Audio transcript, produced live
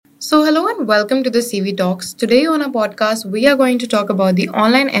So, hello and welcome to the CV Talks. Today on our podcast, we are going to talk about the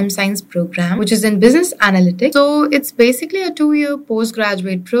online M.Sc program, which is in business analytics. So, it's basically a 2-year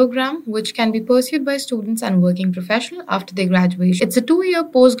postgraduate program which can be pursued by students and working professionals after their graduation. It's a 2-year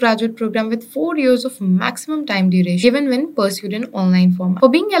postgraduate program with 4 years of maximum time duration given when pursued in online format. For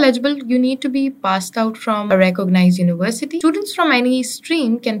being eligible, you need to be passed out from a recognized university. Students from any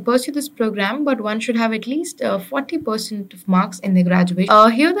stream can pursue this program, but one should have at least 40% of marks in their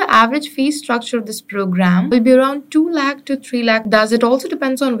graduation. Here, the average fee structure of this program will be around 2 lakh to 3 lakh. Thus, it also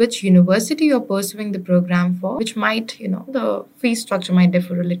depends on which university you're pursuing the program for, which might, the fee structure might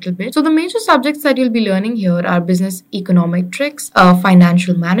differ a little bit. So, the major subjects that you'll be learning here are business econometrics,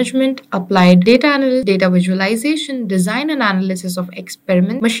 financial management, applied data analysis, data visualization, design and analysis of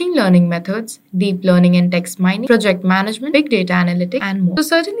experiment, machine learning methods, deep learning and text mining, project management, big data analytics, and more. So,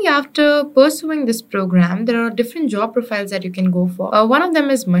 certainly after pursuing this program, there are different job profiles that you can go for. One of them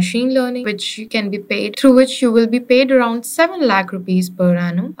is machine learning, which you can be paid through which you will be paid around 7 lakh rupees per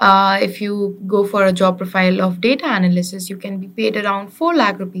annum. If you go for a job profile of data analysis, you can be paid around 4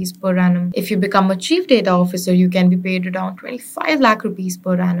 lakh rupees per annum. If you become a chief data officer, you can be paid around 25 lakh rupees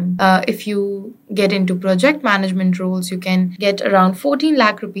per annum. If you get into project management roles, you can get around 14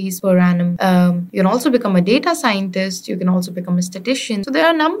 lakh rupees per annum. You can also become a data scientist. You can also become a statistician. So there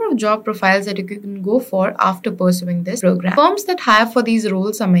are a number of job profiles that you can go for after pursuing this program. Firms that hire for these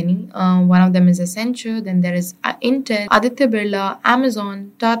roles are many. One of them is Accenture, then there is Intel, Aditya Birla,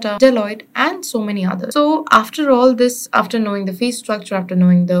 Amazon, Tata, Deloitte, and so many others. So after all this, after knowing the fee structure, after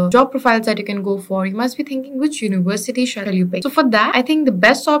knowing the job profiles that you can go for, you must be thinking which university shall you pick. So for that, I think the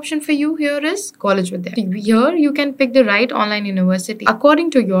best option for you here is College Vidya. Here you can pick the right online university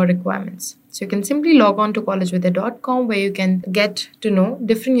according to your requirements. So you can simply log on to collegevidya.com where you can get to know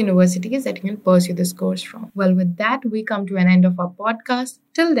different universities that you can pursue this course from. Well, with that, we come to an end of our podcast.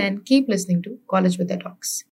 Till then, keep listening to College Vidya Talks.